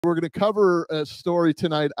We're going to cover a story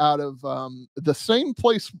tonight out of the same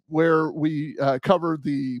place where we covered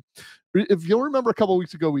the. If you'll remember, a couple of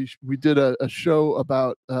weeks ago, we did a show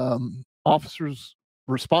about officers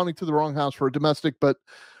responding to the wrong house for a domestic, but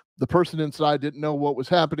the person inside didn't know what was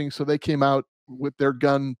happening, so they came out with their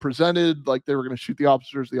gun presented like they were going to shoot the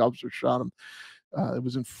officers. The officers shot them. It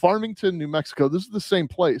was in Farmington, New Mexico. This is the same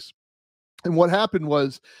place. And what happened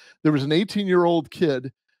was there was an 18-year-old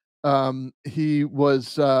kid. He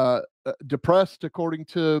was depressed, according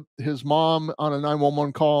to his mom, on a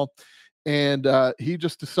 911 call. And he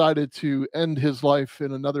just decided to end his life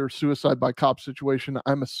in another suicide by cop situation.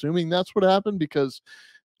 I'm assuming that's what happened, because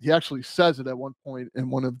he actually says it at one point in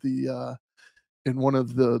one of the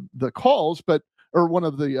calls, or one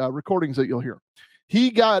of the recordings that you'll hear. He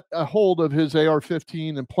got a hold of his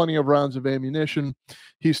AR-15 and plenty of rounds of ammunition.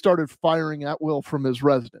 He started firing at will from his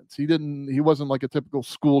residence. He wasn't like a typical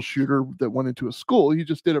school shooter that went into a school. He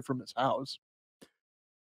just did it from his house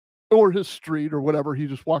or his street or whatever. He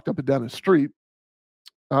just walked up and down his street.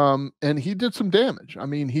 And he did some damage. I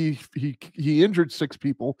mean, he injured 6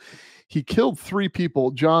 people. He killed 3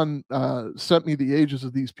 people. John sent me the ages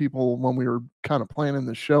of these people when we were kind of planning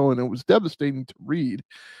the show, and it was devastating to read.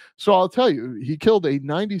 So I'll tell you, he killed a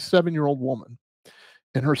 97-year-old woman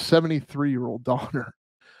and her 73-year-old daughter.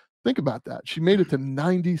 Think about that. She made it to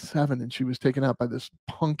 97, and she was taken out by this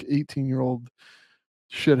punk 18-year-old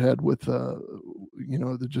shithead with,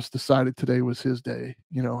 that just decided today was his day.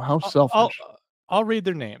 How selfish. I'll read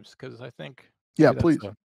their names, because I think... Yeah, please.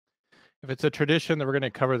 If it's a tradition that we're going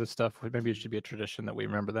to cover this stuff, maybe it should be a tradition that we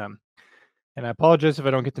remember them. And I apologize if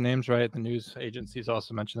I don't get the names right. The news agencies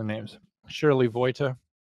also mention the names. Shirley Voita,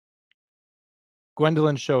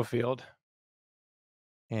 Gwendolyn Schofield,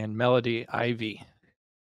 and Melody Ivy.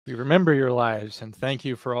 We remember your lives, and thank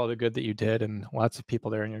you for all the good that you did. And lots of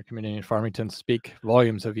people there in your community in Farmington speak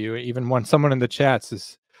volumes of you. Even when someone in the chats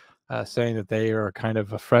is saying that they are kind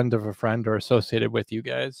of a friend of a friend or associated with you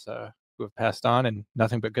guys who have passed on, and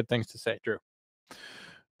nothing but good things to say. Drew.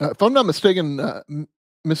 If I'm not mistaken,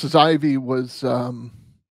 Mrs. Ivy was,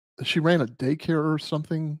 she ran a daycare or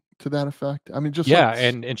something to that effect. I mean, just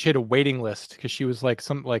and she had a waiting list, because she was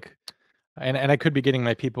and I could be getting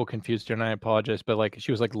my people confused here, and I apologize, but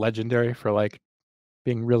she was legendary for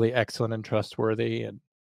being really excellent and trustworthy, and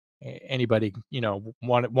anybody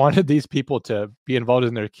wanted these people to be involved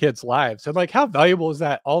in their kids' lives. And how valuable is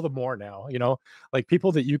that all the more now?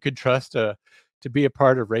 People that you could trust to be a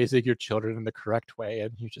part of raising your children in the correct way,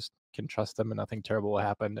 and you just can trust them and nothing terrible will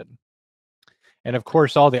happen. And of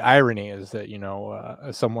course, all the irony is that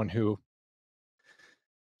as someone who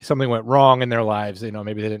something went wrong in their lives,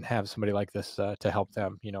 maybe they didn't have somebody like this to help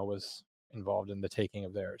them, was involved in the taking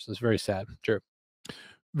of theirs. It's very sad. True.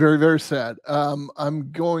 Very, very sad.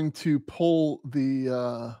 I'm going to pull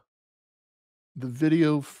the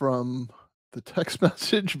video from the text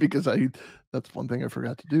message, because that's one thing I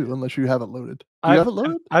forgot to do, unless you have it loaded. You have it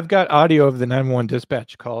loaded? I've got audio of the 911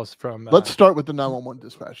 dispatch calls from... Let's start with the 911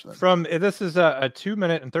 dispatch then. This is a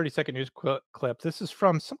 2-minute and 30-second news clip. This is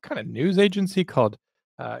from some kind of news agency called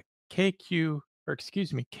KRQE.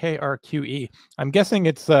 I'm guessing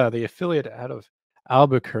it's the affiliate out of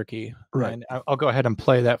Albuquerque. Right. And I'll go ahead and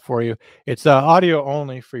play that for you. It's audio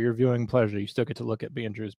only for your viewing pleasure. You still get to look at me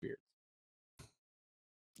and Drew's beard.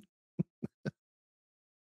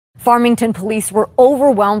 Farmington police were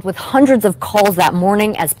overwhelmed with hundreds of calls that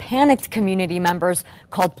morning as panicked community members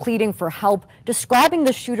called pleading for help, describing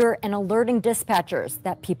the shooter and alerting dispatchers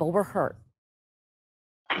that people were hurt.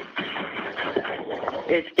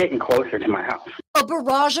 It's getting closer to my house. A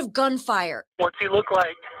barrage of gunfire. What's he look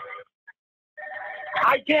like?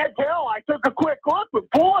 I can't tell. I took a quick look, but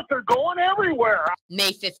bullets are going everywhere.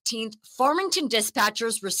 May 15th, Farmington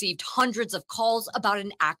dispatchers received hundreds of calls about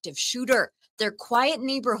an active shooter. Their quiet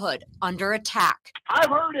neighborhood under attack. I've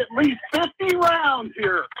heard at least 50 rounds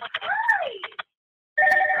here.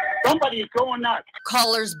 Somebody's going nuts.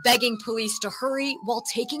 Callers begging police to hurry while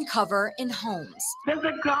taking cover in homes. There's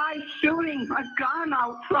a guy shooting a gun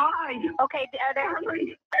outside. Okay,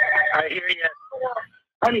 hurry. I hear you.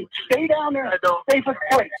 Honey, stay down there. Safest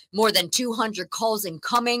place. More than 200 calls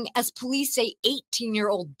incoming as police say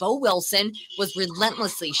 18-year-old Bo Wilson was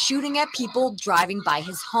relentlessly shooting at people driving by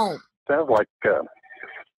his home. Sounds like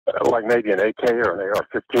maybe an AK or an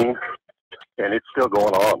AR-15, and it's still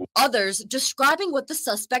going on. Others describing what the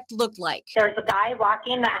suspect looked like. There's a guy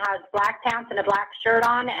walking that has black pants and a black shirt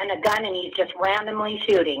on and a gun, and he's just randomly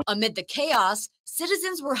shooting. Amid the chaos,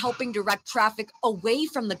 citizens were helping direct traffic away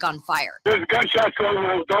from the gunfire. There's gunshots going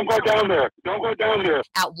on. Don't go down there. Don't go down there.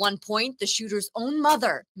 At one point, the shooter's own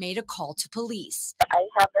mother made a call to police. I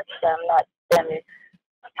have them not damaged.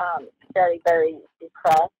 very, very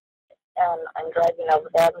depressed. And I'm driving over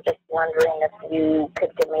there. I'm just wondering if you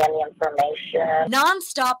could give me any information.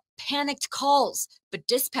 Non-stop panicked calls, but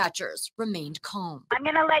dispatchers remained calm. I'm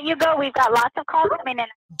going to let you go. We've got lots of calls coming in.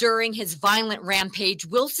 During his violent rampage,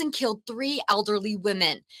 Wilson killed 3 elderly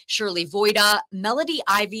women, Shirley Voida, Melody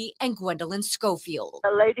Ivy, and Gwendolyn Schofield.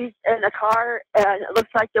 The lady's in a car, and it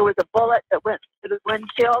looks like there was a bullet that went to the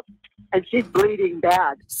windshield, and she's bleeding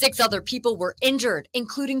bad. 6 other people were injured,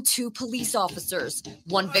 including 2 police officers.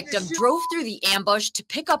 One victim drove through the ambush to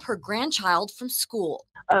pick up her grandchild from school.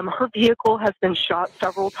 Her vehicle has been shot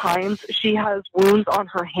several times. She has wounds on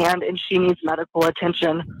her hand, and she needs medical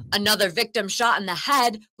attention. Another victim shot in the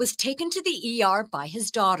head was taken to the ER by his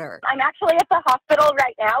daughter. I'm actually at the hospital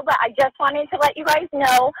right now, but I just wanted to let you guys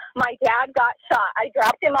know my dad got shot. I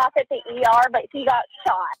dropped him off at the ER, but he got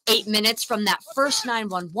shot. 8 minutes from that first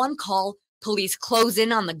 911 call, police close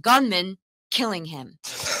in on the gunman, killing him.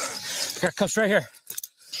 Here, cuffs right here.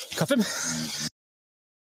 Cuff him.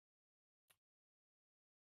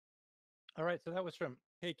 All right, so that was from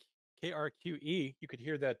KRQE. You could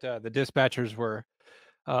hear that the dispatchers were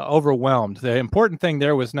overwhelmed. The important thing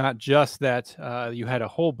there was not just that you had a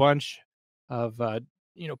whole bunch of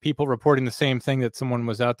people reporting the same thing, that someone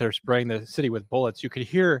was out there spraying the city with bullets. You could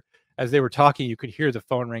hear, as they were talking, you could hear the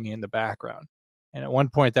phone ringing in the background. And at one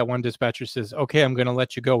point, that one dispatcher says, "Okay, I'm going to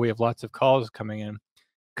let you go. We have lots of calls coming in."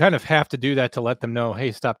 Kind of have to do that to let them know, hey,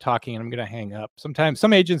 stop talking and I'm going to hang up. Sometimes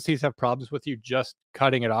some agencies have problems with you just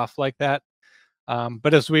cutting it off like that.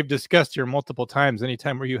 But as we've discussed here multiple times,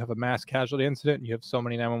 anytime where you have a mass casualty incident and you have so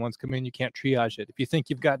many 911s come in, you can't triage it. If you think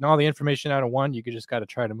you've gotten all the information out of one, you just got to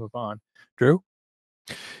try to move on. Drew?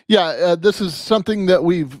 Yeah, this is something that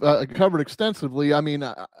we've covered extensively. I mean,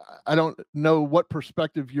 I don't know what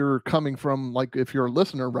perspective you're coming from, like if you're a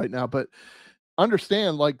listener right now, but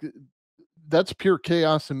understand, like, that's pure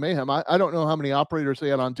chaos and mayhem. I don't know how many operators they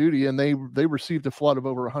had on duty, and they received a flood of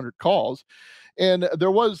over 100 calls. And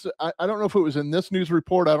there was, I don't know if it was in this news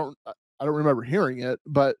report. I don't remember hearing it,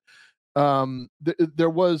 but there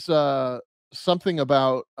was something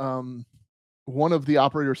about one of the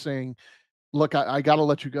operators saying, "Look, I got to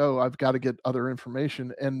let you go. I've got to get other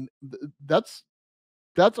information," and that's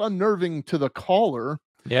unnerving to the caller.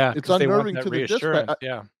 Yeah, it's unnerving to the dispatch.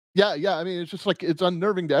 Yeah. I mean, it's just like, it's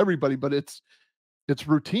unnerving to everybody, but it's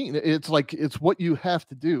routine. It's like, it's what you have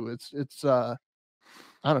to do. It's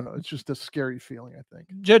I don't know. It's just a scary feeling, I think.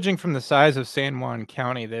 Judging from the size of San Juan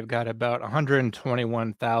County, they've got about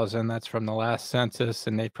 121,000. That's from the last census,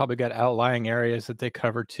 and they've probably got outlying areas that they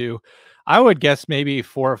cover too. I would guess maybe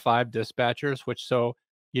 4 or 5 dispatchers,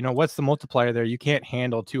 what's the multiplier there? You can't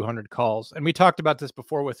handle 200 calls. And we talked about this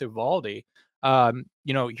before with Uvalde. Your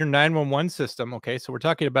 911 system, okay, so we're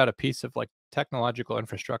talking about a piece of like technological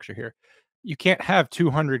infrastructure here. You can't have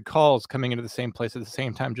 200 calls coming into the same place at the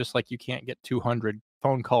same time, just like you can't get 200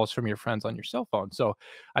 phone calls from your friends on your cell phone. So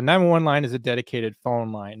a 911 line is a dedicated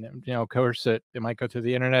phone line. Of course, it might go through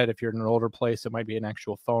the internet. If you're in an older place, it might be an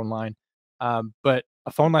actual phone line. But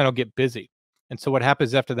a phone line will get busy. And so what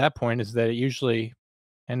happens after that point is that it usually,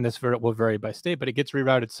 and this will vary by state, but it gets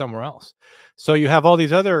rerouted somewhere else. So you have all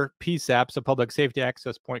these other PSAPs, a public safety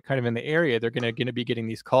access point, kind of in the area. They're going to be getting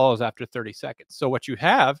these calls after 30 seconds. So what you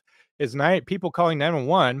have is people calling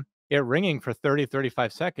 911, it ringing for 30,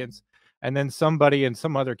 35 seconds. And then somebody in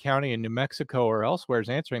some other county in New Mexico or elsewhere is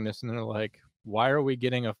answering this. And they're like, why are we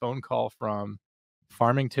getting a phone call from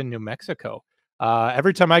Farmington, New Mexico?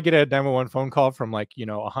 Every time I get a 911 phone call from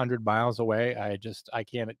 100 miles away, I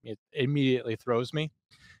can't, it immediately throws me.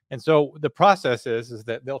 And so the process is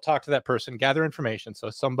that they'll talk to that person, gather information. So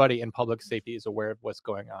somebody in public safety is aware of what's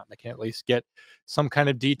going on. They can at least get some kind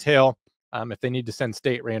of detail. If they need to send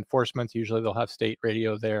state reinforcements, usually they'll have state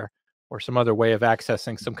radio there or some other way of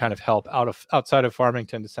accessing some kind of help outside of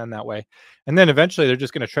Farmington to send that way. And then eventually they're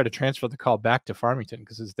just going to try to transfer the call back to Farmington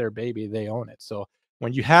because it's their baby, they own it. So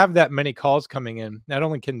when you have that many calls coming in, not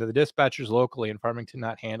only can the dispatchers locally in Farmington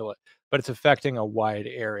not handle it, but it's affecting a wide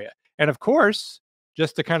area. And of course,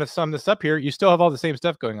 just to kind of sum this up here, you still have all the same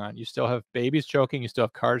stuff going on. You still have babies choking. You still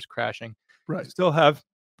have cars crashing. Right. You still have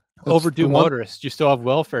overdue motorists. You still have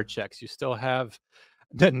welfare checks. You still have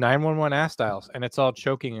the 911 ass dials, and it's all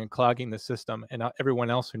choking and clogging the system. And everyone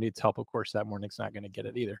else who needs help, of course, that morning's not going to get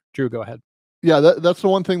it either. Drew, go ahead. Yeah, that's the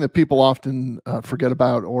one thing that people often forget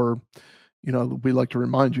about, or we like to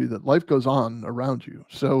remind you that life goes on around you.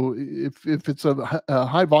 So if it's a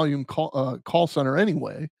high volume call center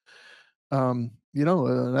anyway,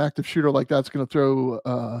 an active shooter like that's going to throw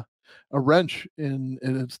a wrench in,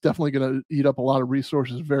 and it's definitely going to eat up a lot of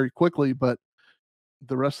resources very quickly. But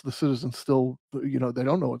the rest of the citizens still, you know, they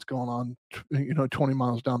don't know what's going on, you know, 20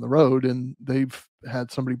 miles down the road, and they've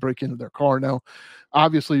had somebody break into their car. Now,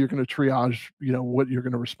 obviously, you're going to triage, you know, what you're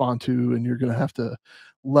going to respond to, and you're going to have to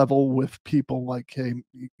level with people like, hey,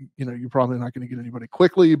 you know, you're probably not going to get anybody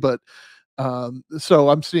quickly, but so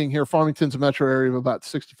I'm seeing here Farmington's a metro area of about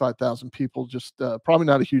 65,000 people, just probably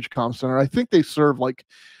not a huge comm center. I think they serve, like,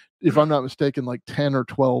 if I'm not mistaken, like 10 or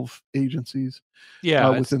 12 agencies. Yeah,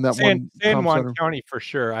 within that San Juan center. County for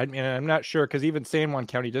sure. I mean, I'm not sure because even San Juan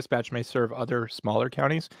County Dispatch may serve other smaller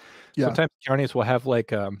counties. Yeah. Sometimes counties will have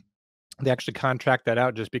like they actually contract that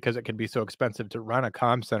out just because it can be so expensive to run a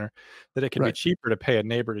comm center that it can be cheaper to pay a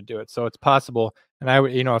neighbor to do it. So it's possible. And I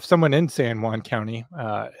would, you know, if someone in San Juan County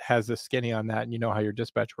has a skinny on that, and you know how your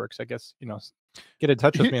dispatch works, I guess, you know, get in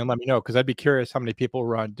touch with me and let me know, because I'd be curious how many people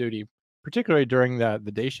were on duty, particularly during the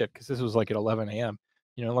day shift, because this was like at 11 a.m.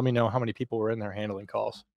 You know, let me know how many people were in there handling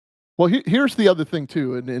calls. Well, here's the other thing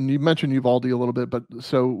too, and you mentioned Uvalde a little bit, but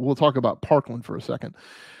so we'll talk about Parkland for a second.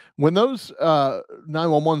 When those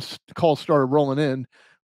 911 calls started rolling in,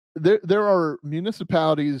 there are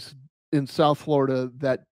municipalities in South Florida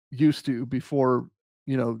that used to, before,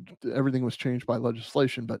 you know, everything was changed by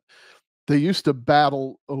legislation, but they used to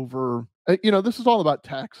battle over, you know, this is all about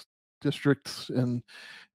tax districts and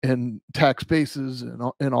tax bases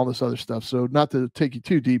and all this other stuff. So not to take you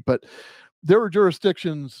too deep, but there were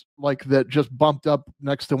jurisdictions like that just bumped up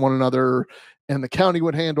next to one another, and the county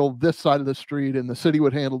would handle this side of the street and the city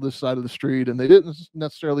would handle this side of the street, and they didn't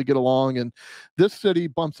necessarily get along. And this city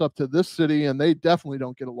bumps up to this city and they definitely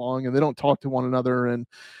don't get along, and they don't talk to one another. And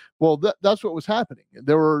well, that's what was happening.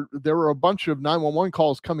 There were a bunch of 911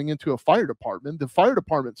 calls coming into a fire department. The fire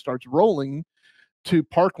department starts rolling to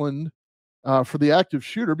Parkland for the active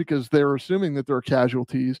shooter because they're assuming that there are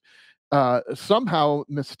casualties. Somehow,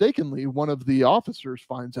 mistakenly, one of the officers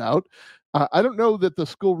finds out. I don't know that the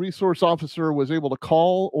school resource officer was able to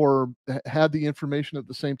call or had the information at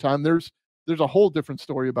the same time. There's a whole different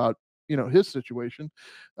story about, you know, his situation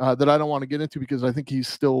that I don't want to get into because I think he's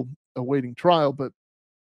still awaiting trial. But,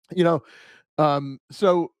 you know,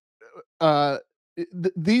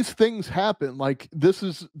 these things happen. Like this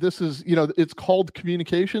is, you know, it's called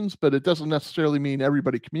communications, but it doesn't necessarily mean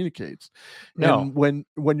everybody communicates. No. And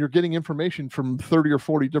when you're getting information from 30 or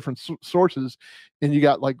 40 different sources, and you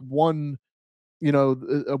got like one, you know,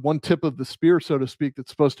 one tip of the spear, so to speak,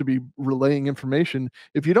 that's supposed to be relaying information.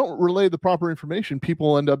 If you don't relay the proper information,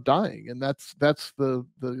 people end up dying. And that's the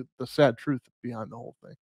sad truth behind the whole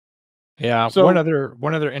thing. Yeah. So one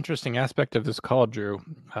other interesting aspect of this call, Drew,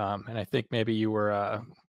 and I think maybe you were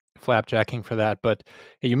flapjacking for that, but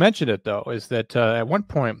you mentioned it though, is that at one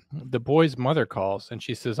point the boy's mother calls and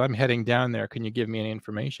she says, "I'm heading down there. Can you give me any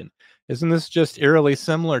information?" Isn't this just eerily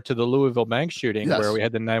similar to the Louisville bank shooting where we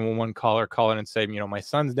had the 911 caller call in and say, you know, my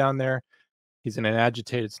son's down there. He's in an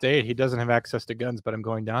agitated state. He doesn't have access to guns, but I'm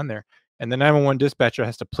going down there. And the 911 dispatcher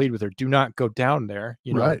has to plead with her, do not go down there.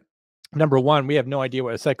 You know, number one, we have no idea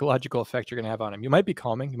what a psychological effect you're going to have on him. You might be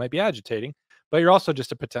calming, you might be agitating, but you're also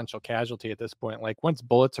just a potential casualty at this point. Like once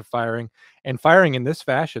bullets are firing in this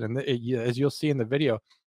fashion, and as you'll see in the video,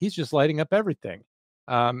 he's just lighting up everything.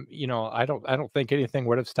 You know, I don't think anything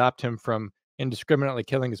would have stopped him from indiscriminately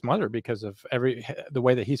killing his mother because of the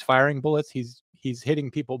way that he's firing bullets. He's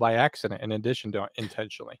hitting people by accident in addition to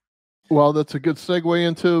intentionally. Well, that's a good segue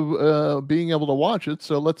into being able to watch it.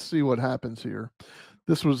 So let's see what happens here.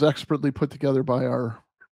 This was expertly put together by our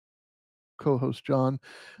co-host, John.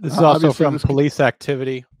 This is also from Police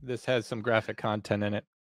Activity. This has some graphic content in it.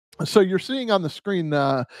 So you're seeing on the screen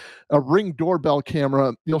a Ring Doorbell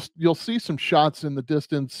camera. You'll see some shots in the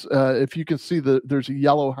distance. If you can see there's a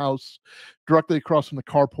yellow house directly across from the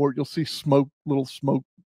carport. You'll see little smoke,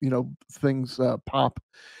 you know, things pop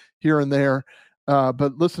here and there.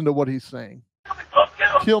 But listen to what he's saying.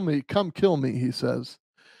 Kill me, come kill me, he says.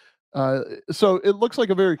 So it looks like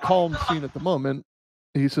a very calm scene at the moment.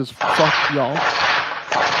 He says, "Fuck y'all."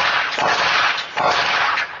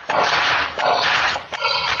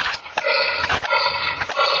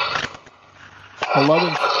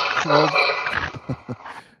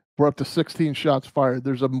 We're up to 16 shots fired.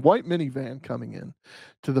 There's a white minivan coming in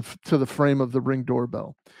to the frame of the Ring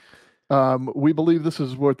Doorbell. We believe this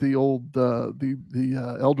is what the old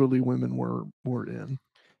the elderly women were in,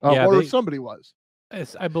 or somebody was.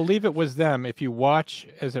 I believe it was them. If you watch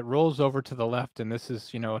as it rolls over to the left, and this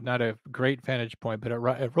is, you know, not a great vantage point, but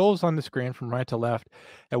it rolls on the screen from right to left.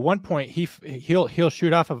 At one point, he'll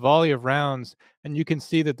shoot off a volley of rounds, and you can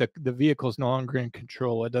see that the vehicle's no longer in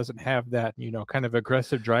control. It doesn't have that, you know, kind of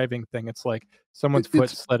aggressive driving thing. It's like someone's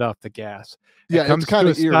foot slid off the gas. Yeah, it's kind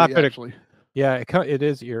of eerie, actually. Yeah, it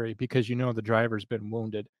is eerie because you know the driver's been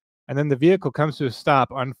wounded. And then the vehicle comes to a stop,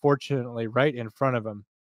 unfortunately, right in front of him.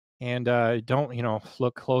 And don't,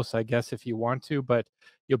 look close, I guess, if you want to, but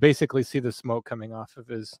you'll basically see the smoke coming off of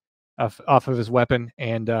his weapon.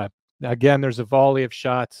 And again, there's a volley of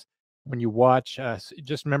shots. When you watch,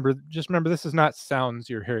 just remember, this is not sounds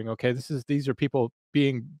you're hearing. Okay, these are people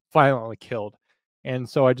being violently killed. And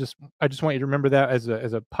so I just want you to remember that as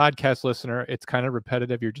a podcast listener, it's kind of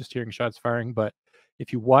repetitive. You're just hearing shots firing, but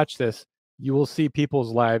if you watch this, you will see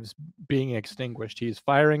people's lives being extinguished. He's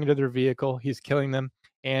firing into their vehicle. He's killing them.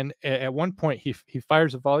 And at one point, he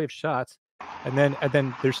fires a volley of shots, and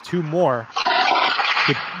then there's two more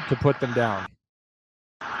to put them down.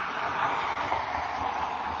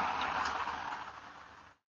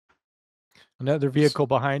 Another vehicle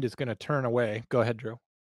behind is going to turn away. Go ahead, Drew.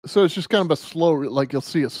 So it's just kind of a slow, like you'll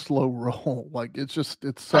see a slow roll. Like it's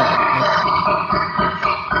sad.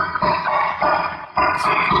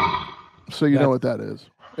 So you know what that is.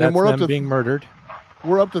 And we're up to being murdered.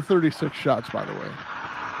 We're up to 36 shots, by the way.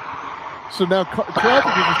 So now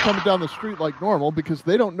traffic is just coming down the street like normal because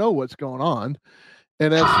they don't know what's going on.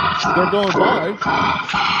 And as they're going by,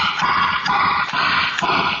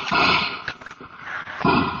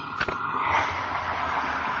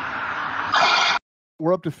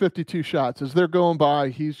 we're up to 52 shots. As they're going by,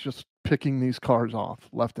 he's just picking these cars off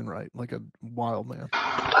left and right like a wild man.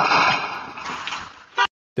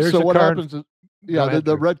 So what happens is,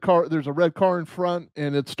 the red car, there's a red car in front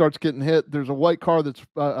and it starts getting hit. There's a white car that's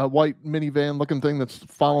a white minivan looking thing that's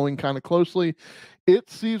following kind of closely. It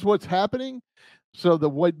sees what's happening. So the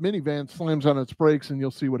white minivan slams on its brakes and you'll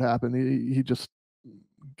see what happened. He just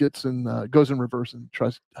gets in, goes in reverse and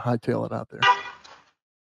tries to hightail it out there.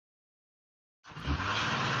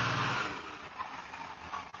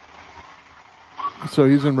 So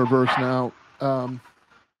he's in reverse now.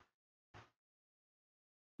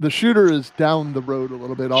 The shooter is down the road a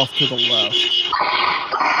little bit off to the left.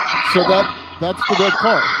 So that's the red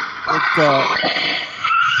car.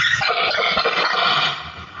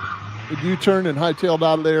 It U-turned and hightailed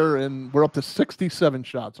out of there, and we're up to 67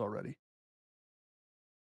 shots already.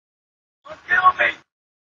 Kill me!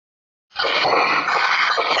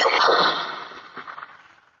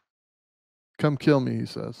 Come kill me, he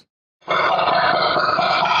says.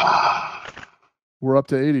 We're up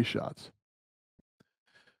to 80 shots.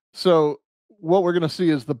 So what we're going to see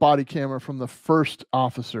is the body camera from the first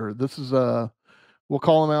officer. This is we'll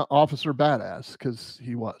call him out Officer Badass because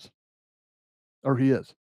he was, or he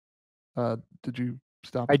is. Did you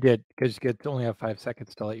stop? I did, because you only have 5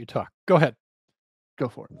 seconds to let you talk. Go ahead. Go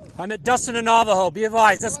for it. I'm at Dustin and Navajo. Be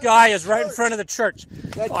advised, this guy is right in front of the church.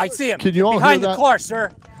 Oh, I see him. Can you all behind hear the that? car,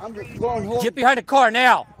 sir? I'm going home. Get behind the car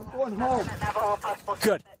now. I'm going home.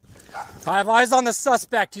 Good. I have eyes on the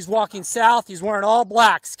suspect. He's walking south. He's wearing all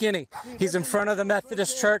black, skinny. He's in front of the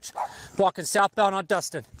Methodist church, walking southbound on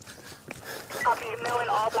Dustin. Copy, Millen,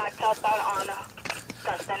 all black, southbound on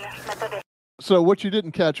Dustin, Methodist. So what you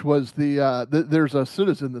didn't catch was there's a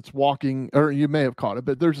citizen that's walking, or you may have caught it,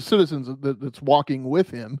 but there's a citizen that's walking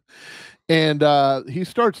with him, and he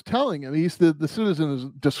starts telling him, the citizen is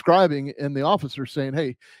describing, and the officer saying,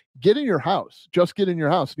 "Hey, get in your house, just get in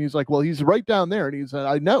your house." And he's like, "Well, he's right down there." And he said,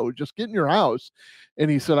 "I know, just get in your house."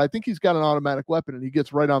 And he said, "I think he's got an automatic weapon." And he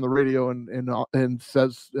gets right on the radio and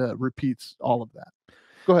says, repeats all of that.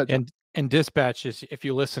 Go ahead. And dispatches, if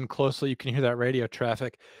you listen closely, you can hear that radio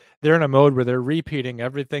traffic. They're in a mode where they're repeating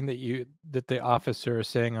everything that the officer is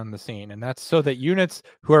saying on the scene. And that's so that units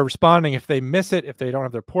who are responding, if they miss it, if they don't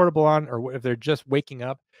have their portable on, or if they're just waking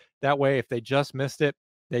up, that way, if they just missed it,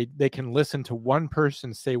 they can listen to one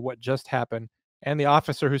person say what just happened. And the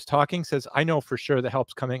officer who's talking says, "I know for sure the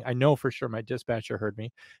help's coming. I know for sure my dispatcher heard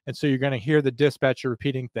me." And so you're going to hear the dispatcher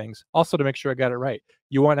repeating things. Also, to make sure I got it right,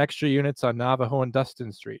 you want extra units on Navajo and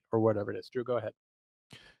Dustin Street or whatever it is. Drew, go ahead.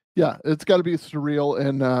 Yeah, it's got to be surreal,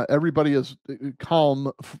 and everybody is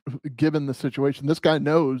calm given the situation. This guy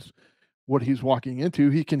knows what he's walking into.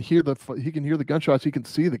 He can hear the gunshots. He can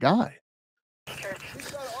see the guy. He's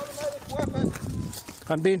got an automatic weapon.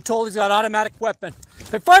 I'm being told he's got an automatic weapon.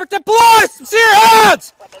 They fired at the police! See your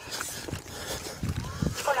hands!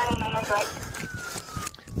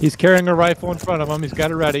 He's carrying a rifle in front of him. He's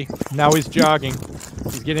got it ready. Now he's jogging.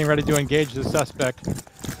 He's getting ready to engage the suspect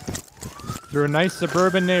through a nice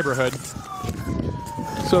suburban neighborhood.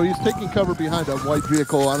 So he's taking cover behind a white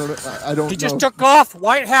vehicle. I don't know. He just took off.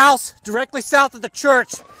 White House, directly south of the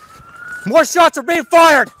church. More shots are being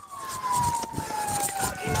fired.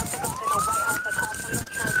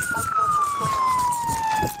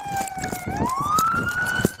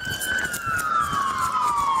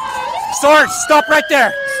 Sarge, stop right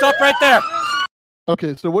there. Stop right there.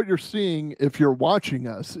 Okay, so what you're seeing, if you're watching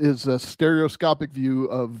us, is a stereoscopic view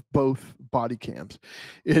of both body cams.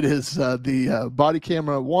 It is the body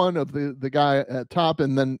camera one of the guy at top,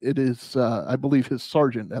 and then it is, I believe, his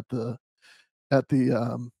sergeant at the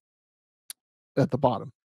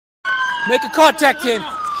bottom. Make a contact, team.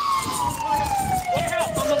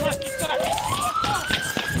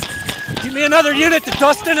 Give me another unit to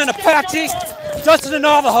Dustin and Apache, Dustin and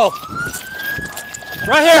Navajo.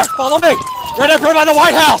 Right here, follow me. Right up here by the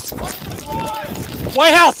White House.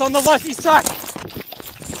 White House on the left east side.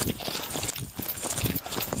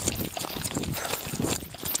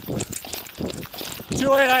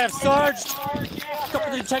 Juliet, I have Sarge. A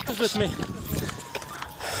couple of detectives with me.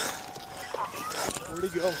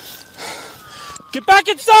 Where'd he go? Get back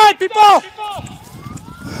inside, people!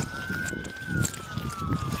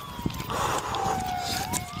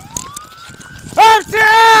 Arms to your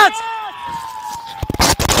hands!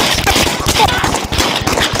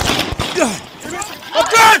 I'm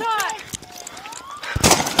good!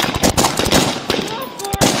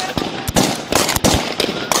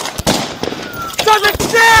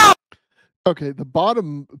 Subject down! Okay, the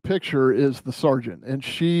bottom picture is the sergeant, and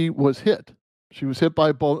she was hit. She was hit by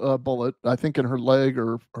a bullet, I think in her leg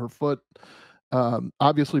or her foot.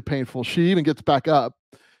 Obviously painful. She even gets back up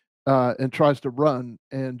and tries to run,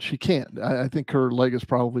 and she can't. I think her leg is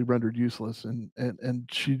probably rendered useless, and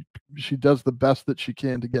she does the best that she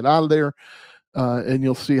can to get out of there. And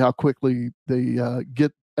you'll see how quickly they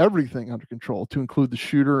get everything under control, to include the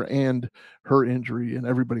shooter and her injury and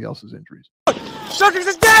everybody else's injuries. Shuckers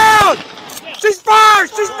is down! She's fired!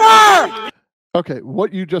 She's fired! Okay,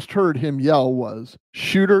 what you just heard him yell was,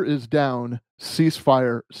 "Shooter is down,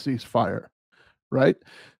 ceasefire, ceasefire." Right?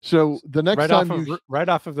 So the next time right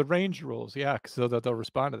off of the range rules, yeah, so that they'll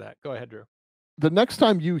respond to that. Go ahead, Drew. The next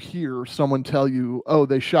time you hear someone tell you, "Oh,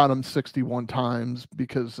 they shot him 61 times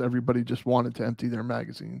because everybody just wanted to empty their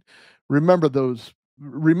magazine," remember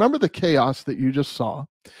the chaos that you just saw.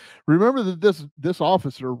 Remember that this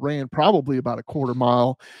officer ran probably about a quarter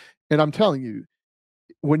mile, and I'm telling you,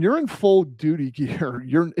 when you're in full duty gear,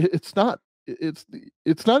 it's not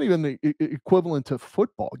even the equivalent to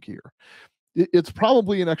football gear. It's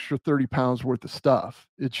probably an extra 30 pounds worth of stuff.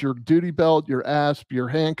 It's your duty belt, your ASP, your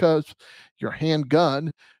handcuffs, your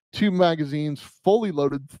handgun, 2 magazines fully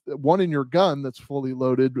loaded, one in your gun that's fully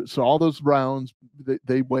loaded. So all those rounds,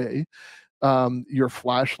 they weigh. Your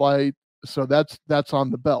flashlight, so that's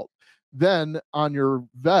on the belt. Then on your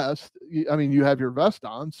vest, I mean, you have your vest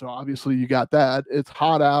on, so obviously you got that. It's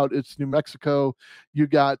hot out. It's New Mexico. You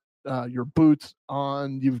got your boots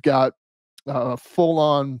on. You've got full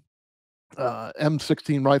on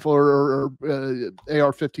M16 rifle or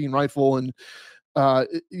AR-15 rifle, and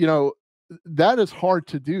that is hard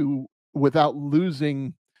to do without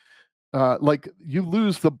losing. Like, you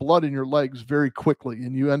lose the blood in your legs very quickly,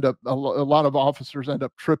 and you end up a lot of officers end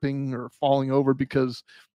up tripping or falling over because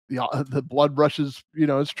the blood rushes.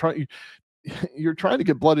 You're trying to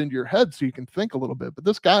get blood into your head so you can think a little bit. But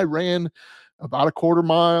this guy ran about a quarter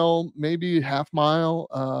mile, maybe half mile.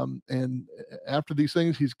 And after these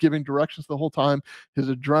things, he's giving directions the whole time. His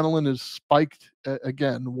adrenaline is spiked.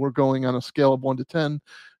 Again, we're going on a scale of 1 to 10,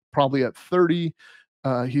 probably at 30.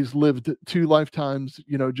 He's lived 2 lifetimes,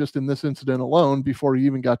 just in this incident alone before he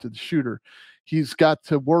even got to the shooter. He's got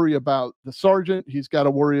to worry about the sergeant. He's got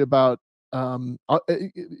to worry about,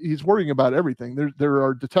 he's worrying about everything. There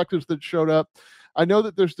are detectives that showed up. I know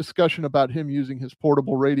that there's discussion about him using his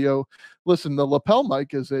portable radio. Listen, the lapel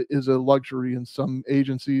mic is a luxury in some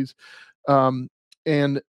agencies.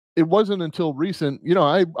 And it wasn't until recent,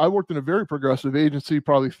 I worked in a very progressive agency,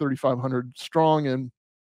 probably 3,500 strong, and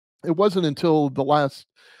it wasn't until the last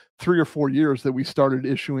 3 or 4 years that we started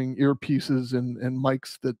issuing earpieces and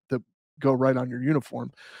mics that go right on your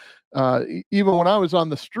uniform. Even when I was on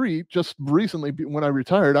the street, just recently when I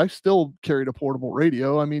retired, I still carried a portable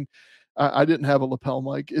radio. I mean, I didn't have a lapel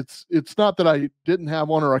mic. It's not that I didn't have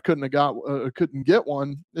one or I couldn't get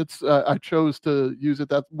one. It's I chose to use it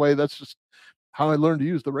that way. That's just how I learned to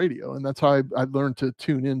use the radio, and that's how I learned to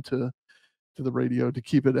tune into the radio, to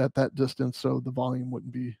keep it at that distance so the volume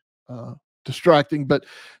wouldn't be distracting. But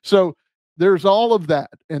so there's all of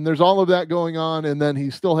that, and there's all of that going on, and then he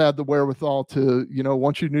still had the wherewithal to,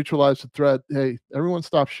 once you neutralize the threat, hey, everyone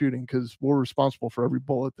stop shooting, because we're responsible for every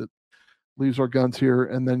bullet that leaves our guns here.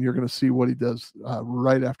 And then you're going to see what he does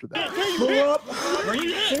right after that. Pull up.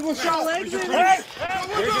 Single shot legs in.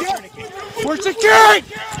 We're securing!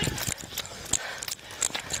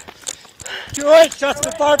 Good. Shots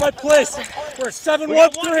been fired by police. We're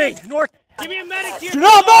 713 north. Give me a medic here. Do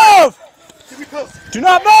not move! Do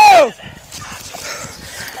not move!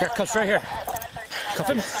 Here, comes right here. Cuff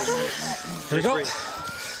him. Here we go.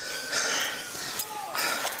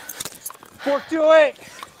 428.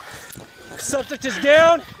 Subject is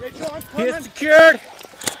down. He is secured.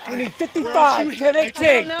 We need 55.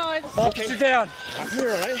 1018. Officer down.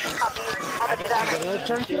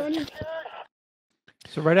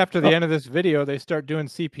 So right after the end of this video, they start doing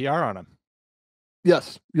CPR on him.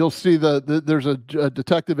 Yes, you'll see there's a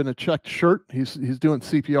detective in a checked shirt. He's doing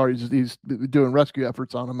CPR. He's doing rescue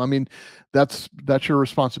efforts on him. I mean, that's your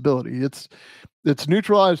responsibility. It's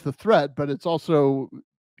neutralize the threat, but it's also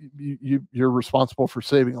you're responsible for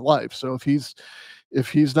saving a life. So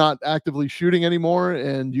if he's not actively shooting anymore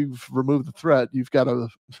and you've removed the threat, you've got to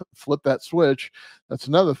flip that switch. That's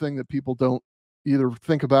another thing that people don't either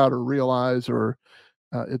think about or realize, or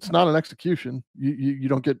it's not an execution. You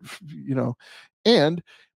don't get, and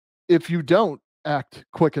if you don't act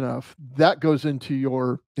quick enough, that goes into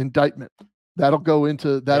your indictment. That'll go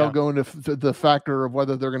into the factor of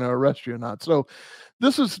whether they're going to arrest you or not. So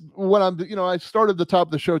this is what I started the top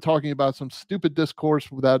of the show talking about some stupid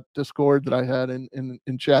discourse without Discord that I had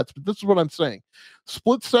in chats, but this is what I'm saying.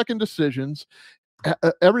 Split second decisions,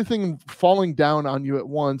 everything falling down on you at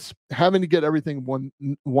once, having to get everything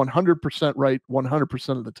 100% right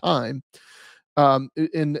 100% of the time,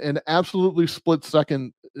 in absolutely split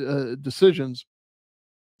second decisions.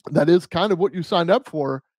 That is kind of what you signed up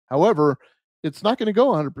for. However, it's not going to go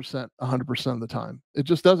 100% of the time. It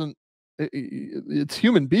just doesn't. It's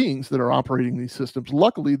human beings that are operating these systems.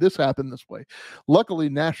 Luckily, this happened this way. Luckily,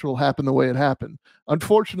 Nashville happened the way it happened.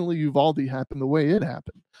 Unfortunately, Uvalde happened the way it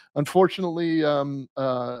happened. Unfortunately,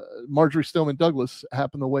 Marjorie Stoneman Douglas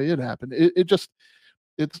happened the way it happened. It's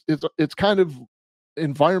kind of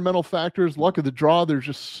environmental factors, luck of the draw. There's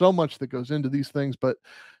just so much that goes into these things, but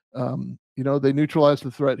they neutralized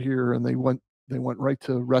the threat here, and they went right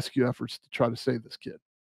to rescue efforts to try to save this kid.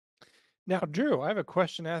 Now, Drew, I have a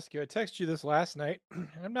question to ask you. I texted you this last night.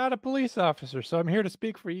 I'm not a police officer, so I'm here to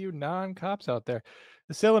speak for you non-cops out there.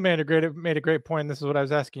 The Salamander made a great point. This is what I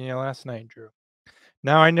was asking you last night, Drew.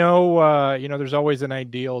 Now, I know, there's always an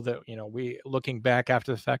ideal that, we looking back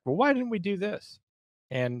after the fact, well, why didn't we do this?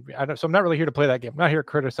 And so I'm not really here to play that game. I'm not here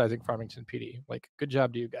criticizing Farmington PD. Like, good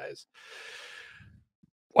job to you guys.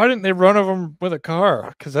 Why didn't they run over them with a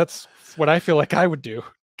car? Because that's what I feel like I would do.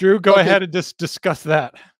 Drew, go ahead and just discuss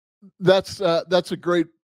that. That's a great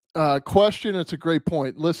question. It's a great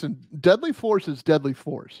point. Listen, deadly force is deadly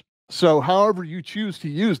force. So however you choose to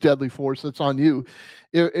use deadly force, that's on you.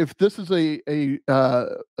 If this is a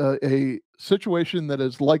situation that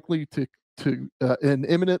is likely to an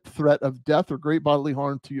imminent threat of death or great bodily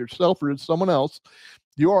harm to yourself or to someone else,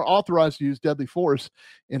 you are authorized to use deadly force,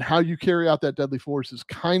 and how you carry out that deadly force is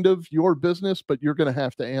kind of your business, but you're going to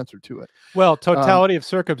have to answer to it. Well, totality of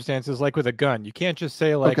circumstances, like with a gun, you can't just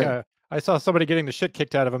say like, okay. I saw somebody getting the shit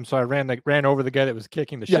kicked out of him, so I ran over the guy that was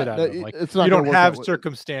kicking the shit out of him. Like, you don't have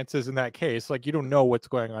circumstances in that case. Like, you don't know what's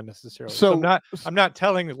going on necessarily. So I'm not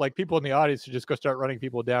telling like people in the audience to just go start running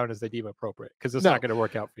people down as they deem appropriate, because it's not going to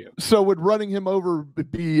work out for you. So would running him over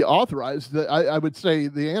be authorized? I would say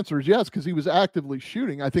the answer is yes, because he was actively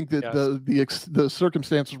shooting. I think that the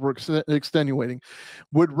circumstances were extenuating.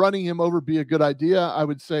 Would running him over be a good idea? I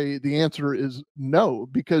would say the answer is no,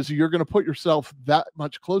 because you're going to put yourself that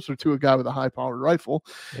much closer to a guy with a high-powered rifle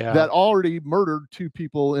that already murdered two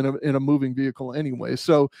people in a moving vehicle anyway.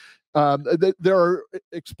 So there are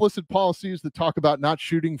explicit policies that talk about not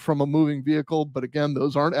shooting from a moving vehicle, but again,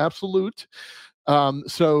 those aren't absolute.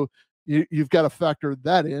 So you've got to factor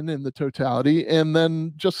that in the totality, and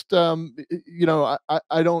then just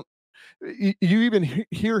I don't. You even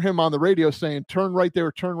hear him on the radio saying, "Turn right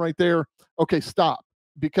there, turn right there." Okay, stop.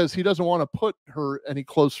 Because he doesn't want to put her any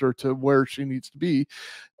closer to where she needs to be.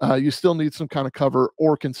 You still need some kind of cover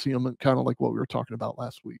or concealment, kind of like what we were talking about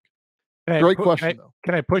last week. Great question, though.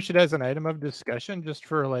 Can I push it as an item of discussion just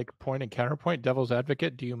for like point and counterpoint, devil's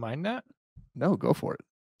advocate? Do you mind that? No, go for it.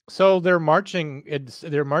 So they're marching,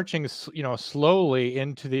 slowly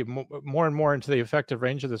into the more and more into the effective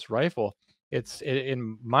range of this rifle.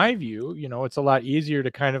 In my view, it's a lot easier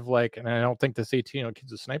to kind of like, and I don't think this 18-year-old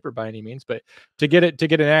kid's a sniper by any means, but to get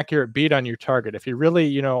an accurate beat on your target. If you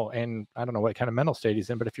really, and I don't know what kind of mental state he's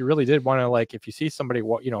in, but if you really did want to, like, if you see somebody,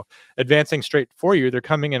 advancing straight for you, they're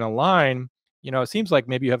coming in a line, it seems like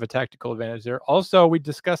maybe you have a tactical advantage there. Also, we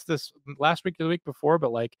discussed this last week or the week before,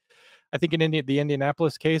 but like, I think in the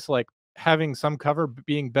Indianapolis case, like, having some cover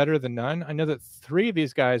being better than none. I know that 3 of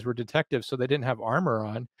these guys were detectives, so they didn't have armor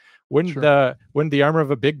on. Wouldn't the armor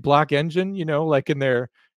of a big block engine, like in their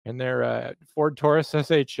in their Ford Taurus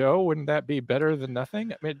SHO, wouldn't that be better than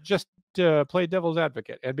nothing? I mean, just to play devil's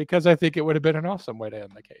advocate, and because I think it would have been an awesome way to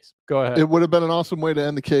end the case. Go ahead. It would have been an awesome way to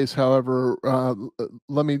end the case. However,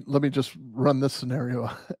 let me just run this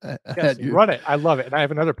scenario Yes, run it. I love it. And I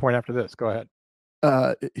have another point after this. Go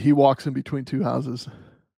ahead. He walks in between two houses.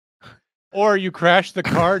 Or you crash the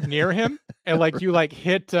car near him and like you like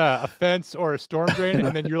hit a fence or a storm drain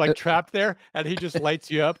and then you're like trapped there and he just lights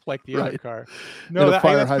you up like the other car. No, that's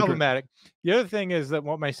problematic. The other thing is that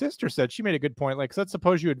what my sister said, she made a good point. Like, let's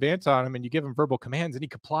suppose you advance on him and you give him verbal commands and he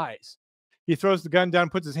complies. He throws the gun down,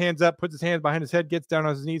 puts his hands up, puts his hands behind his head, gets down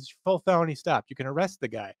on his knees, full felony stop. You can arrest the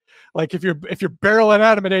guy. Like if you're barreling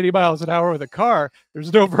at him at 80 miles an hour with a car,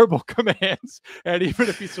 there's no verbal commands. And even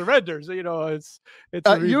if he surrenders, you know, it's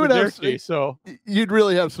you would have, so you'd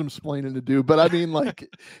really have some explaining to do. But I mean, like,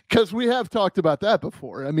 because we have talked about that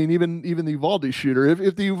before. I mean, even the Uvalde shooter,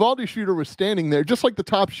 if the Uvalde shooter was standing there, just like the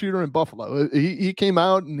top shooter in Buffalo, he came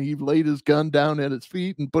out and he laid his gun down at his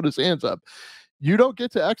feet and put his hands up. You don't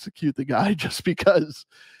get to execute the guy just because,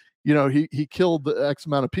 you know, he killed the X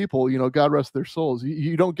amount of people, you know, God rest their souls.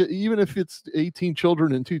 You don't get, even if it's 18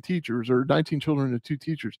 children and 2 teachers or 19 children and 2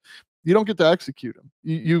 teachers, you don't get to execute him.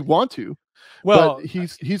 You want to, well, but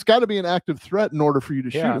he's got to be an active threat in order for you to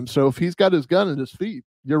shoot him. So if he's got his gun at his feet,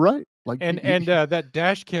 you're right. Like, that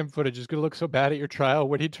dash cam footage is going to look so bad at your trial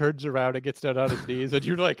when he turns around and gets down on his knees and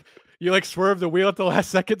you swerve the wheel at the last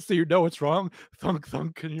second so you know what's wrong. Thunk,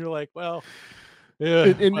 thunk. And you're like, well,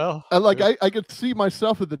 yeah, I could see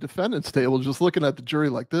myself at the defendant's table just looking at the jury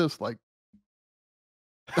like this, like,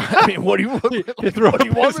 I mean, what do you want? He throws up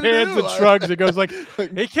his hands and shrugs and goes like,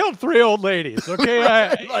 he killed 3 old ladies. Okay,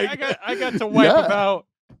 I got to wipe them out.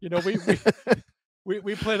 You know,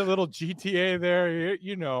 we played a little GTA there.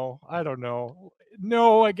 You know, I don't know.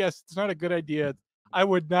 No, I guess it's not a good idea. I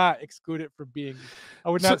would not exclude it from being.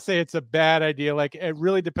 I would not say it's a bad idea. Like, it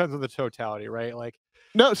really depends on the totality, right? Like.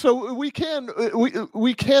 No, so we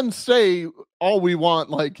can say all we want.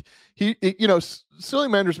 Like you know,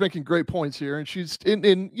 Sillymander's making great points here, and she's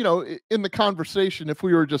in you know, in the conversation. If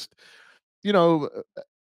we were just, you know,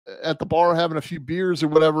 at the bar having a few beers or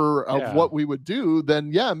whatever of what we would do,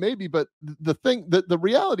 then yeah, maybe. But the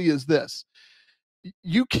reality is this: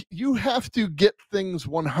 you have to get things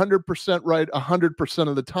 100% right 100%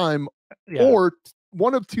 of the time, or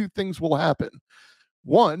one of 2 things will happen.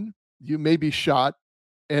 One, you may be shot.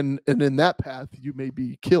 And in that path, you may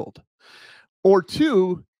be killed. Or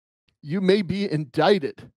 2, you may be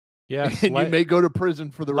indicted. Yes, and you may go to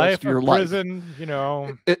prison for the rest of your life. Prison, you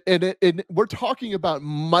know. And we're talking about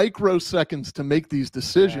microseconds to make these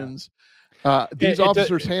decisions. These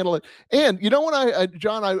officers handle it. And you know what,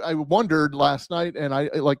 John, I wondered last night, and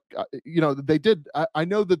you know, they did. I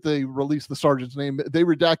know that they released the sergeant's name. They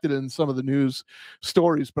redacted it in some of the news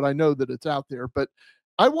stories, but I know that it's out there. But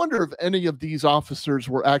I wonder if any of these officers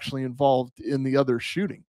were actually involved in the other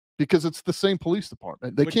shooting, because it's the same police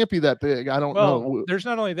department. They can't be that big. I don't know. There's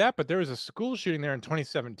not only that, but there was a school shooting there in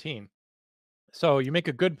 2017. So you make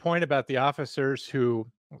a good point about the officers who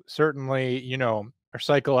certainly, you know, are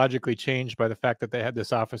psychologically changed by the fact that they had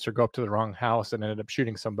this officer go up to the wrong house and ended up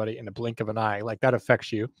shooting somebody in a blink of an eye. Like, that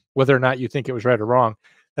affects you, whether or not you think it was right or wrong.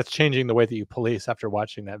 That's changing the way that you police after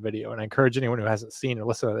watching that video. And I encourage anyone who hasn't seen or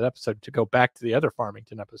listened to that episode to go back to the other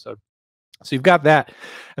Farmington episode. So you've got that.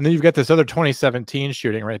 And then you've got this other 2017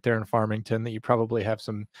 shooting right there in Farmington that you probably have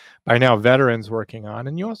some, by now, veterans working on.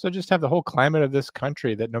 And you also just have the whole climate of this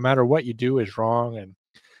country that no matter what you do is wrong.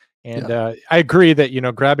 And I agree that, you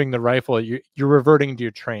know, grabbing the rifle, you're reverting to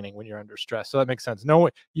your training when you're under stress. So that makes sense. No,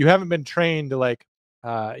 you haven't been trained to, like,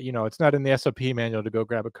 you know, it's not in the SOP manual to go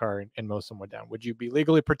grab a car and mow someone down. Would you be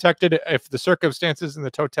legally protected if the circumstances and the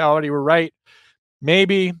totality were right?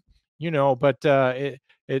 Maybe, you know, but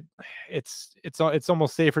it's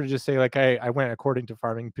almost safer to just say, like, I went according to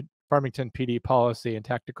Farmington PD policy and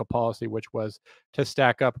tactical policy, which was to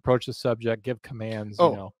stack up, approach the subject, give commands.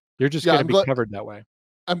 You know, you're just going to be covered that way.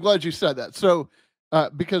 I'm glad you said that. So,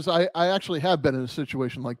 because I actually have been in a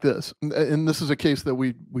situation like this, and this is a case that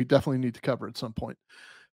we definitely need to cover at some point.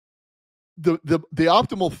 The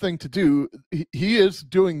optimal thing to do, he is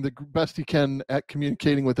doing the best he can at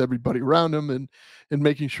communicating with everybody around him and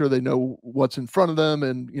making sure they know what's in front of them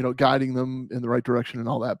and, you know, guiding them in the right direction and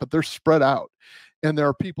all that. But they're spread out, and there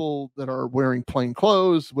are people that are wearing plain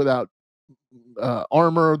clothes without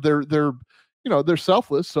armor. They're you know, they're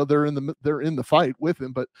selfless, so they're in the fight with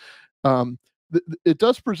him. But it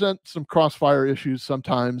does present some crossfire issues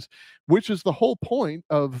sometimes, which is the whole point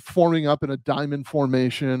of forming up in a diamond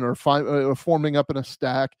formation or forming up in a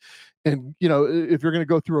stack. And if you're going to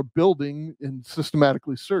go through a building and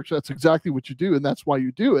systematically search, that's exactly what you do, and that's why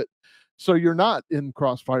you do it. So you're not in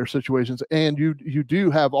crossfire situations, and you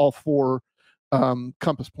do have all 4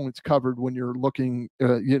 compass points covered when you're looking,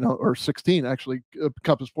 or 16 actually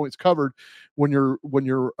compass points covered when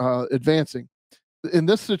you're advancing. In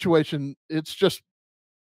this situation, it's just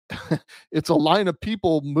it's a line of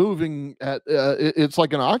people moving at it's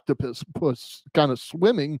like an octopus kind of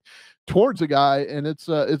swimming towards a guy, and it's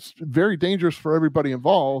very dangerous for everybody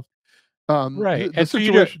involved. Right. And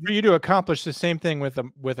situation, for you to accomplish the same thing with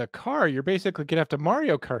a car, you're basically gonna have to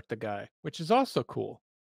Mario Kart the guy, which is also cool.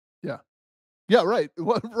 Yeah, right.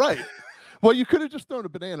 Well, right. Well, you could have just thrown a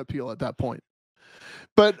banana peel at that point.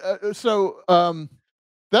 But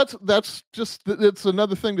that's just, it's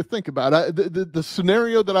another thing to think about. The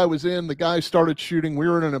scenario that I was in, the guy started shooting. We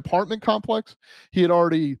were in an apartment complex. He had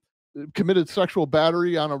already committed sexual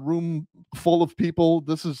battery on a room full of people.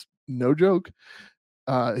 This is no joke.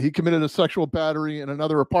 He committed a sexual battery in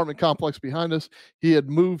another apartment complex behind us. He had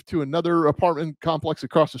moved to another apartment complex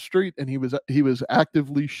across the street, and he was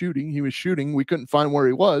actively shooting. He was shooting. We couldn't find where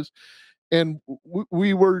he was, and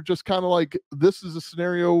we were just kind of like, this is a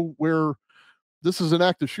scenario where this is an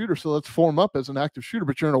active shooter, so let's form up as an active shooter.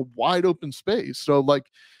 But you're in a wide open space, so like,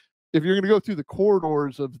 if you're going to go through the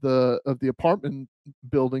corridors of the apartment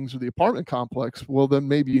buildings or the apartment complex, well, then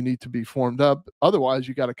maybe you need to be formed up. Otherwise,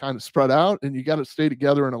 you got to kind of spread out, and you got to stay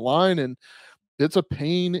together in a line. And it's a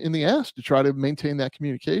pain in the ass to try to maintain that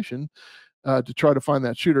communication, to try to find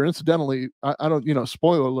that shooter. Incidentally, I don't,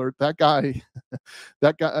 spoiler alert, that guy,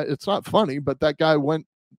 it's not funny, but that guy went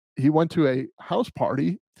to a house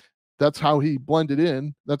party. That's how he blended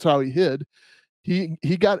in. That's how he hid.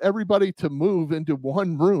 He got everybody to move into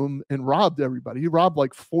one room and robbed everybody. He robbed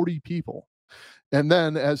like 40 people. And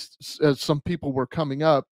then as some people were coming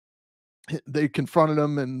up, they confronted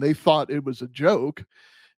him, and they thought it was a joke.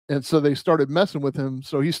 And so they started messing with him.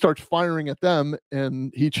 So he starts firing at them,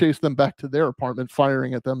 and he chased them back to their apartment,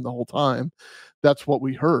 firing at them the whole time. That's what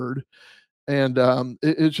we heard. And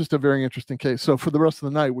it's just a very interesting case. So for the rest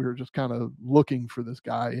of the night, we were just kind of looking for this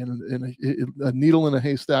guy in a needle in a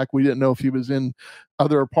haystack. We didn't know if he was in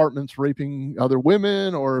other apartments raping other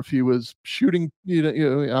women, or if he was shooting.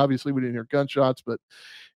 Obviously we didn't hear gunshots, but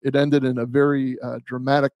it ended in a very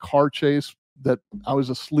dramatic car chase that I was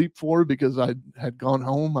asleep for because I had gone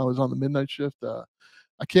home. I was on the midnight shift.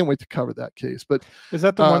 I can't wait to cover that case. But is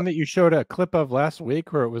that the one that you showed a clip of last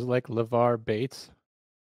week, where it was like LeVar Bates?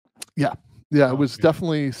 Yeah. Yeah, it was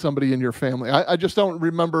definitely somebody in your family. I just don't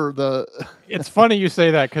remember the... It's funny you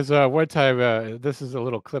say that, because one time, this is a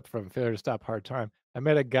little clip from Failure to Stop Hard Time. I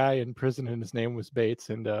met a guy in prison, and his name was Bates,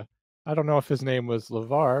 and I don't know if his name was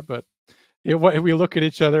LeVar, but we look at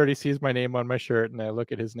each other, and he sees my name on my shirt, and I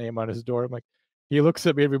look at his name on his door. I'm like, he looks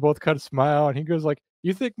at me, and we both kind of smile, and he goes like,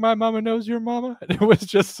 "You think my mama knows your mama?" And it was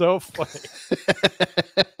just so funny.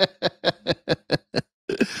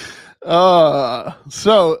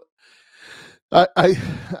 So...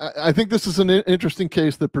 I think this is an interesting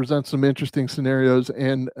case that presents some interesting scenarios,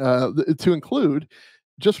 and to include,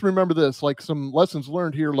 just remember this, like some lessons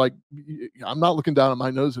learned here. Like, I'm not looking down at my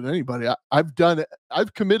nose at anybody.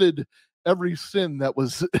 I've committed every sin that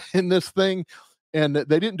was in this thing, and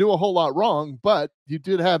they didn't do a whole lot wrong, but you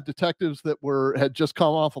did have detectives that had just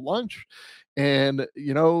come off of lunch, and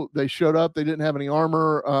they showed up. They didn't have any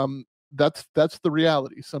armor. That's the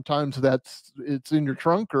reality. Sometimes it's in your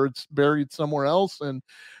trunk, or it's buried somewhere else, and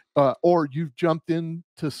or you've jumped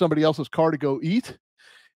into somebody else's car to go eat,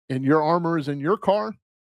 and your armor is in your car,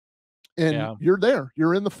 and you're there.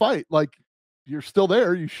 You're in the fight. Like, you're still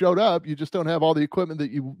there. You showed up. You just don't have all the equipment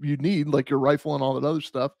that you need, like your rifle and all that other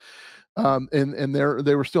stuff. And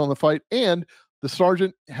they were still in the fight. And the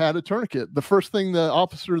sergeant had a tourniquet. The first thing the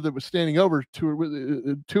officer that was standing over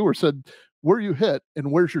to her said, "Where you hit,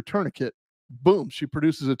 and where's your tourniquet?" Boom, she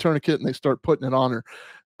produces a tourniquet, and they start putting it on her.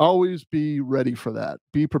 Always be ready for that.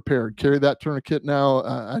 Be prepared. Carry that tourniquet now.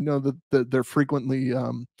 I know that they're frequently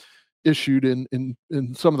issued in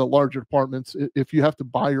some of the larger departments. If you have to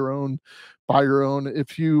buy your own.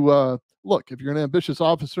 If you look, if you're an ambitious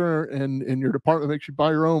officer and your department makes you buy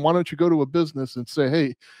your own, why don't you go to a business and say, "Hey,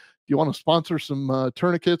 do you want to sponsor some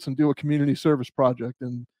tourniquets and do a community service project?"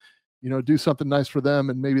 And do something nice for them,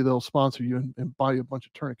 and maybe they'll sponsor you and buy you a bunch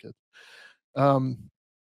of tourniquets.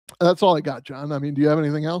 That's all I got, John. I mean, do you have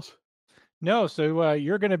anything else? No. So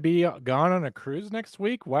you're going to be gone on a cruise next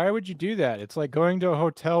week. Why would you do that? It's like going to a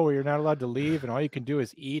hotel where you're not allowed to leave, and all you can do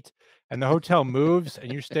is eat. and the hotel moves,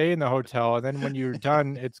 and you stay in the hotel, and then when you're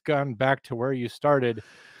done, it's gone back to where you started.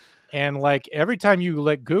 And like every time you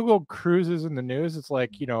like Google cruises in the news, it's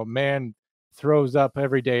like, you know, man throws up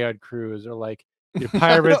every day on cruise, or like your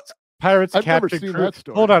pirates I've never captured seen cruise. that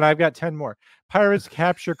story. Hold on, I've got 10 more. Pirates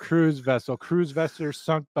capture cruise vessel. Cruise vessel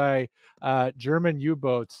sunk by German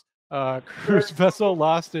U-boats. Cruise vessel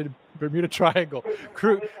lost in Bermuda Triangle.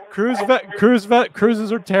 Cruises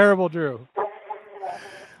are terrible, Drew.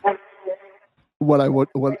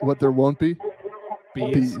 What there won't be?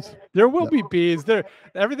 Bees. There will be bees.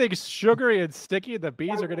 Everything's sugary and sticky, and the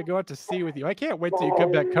bees are going to go out to sea with you. I can't wait till you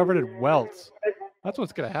come back covered in welts. That's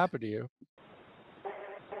what's going to happen to you.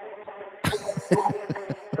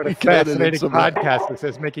 What a fascinating podcast this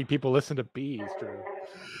is, making people listen to bees, Drew.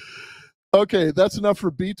 Okay, that's enough for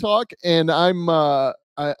bee talk, and I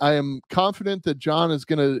am confident that John is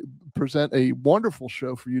going to present a wonderful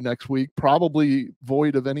show for you next week, probably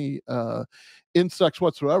void of any insects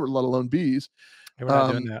whatsoever, let alone bees. Hey, we're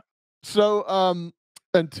not doing that. So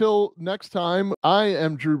until next time, I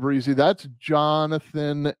am Drew Breezy. That's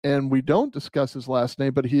Jonathan, and we don't discuss his last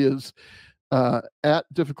name, but he is at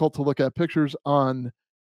Difficult to Look At Pictures on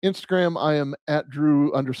Instagram. I am at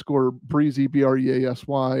Drew_Breezy,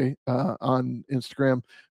 BREASY on Instagram.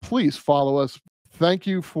 Please follow us. Thank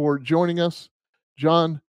you for joining us.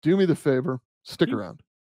 John, do me the favor. Stick around.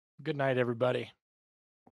 Good night, everybody.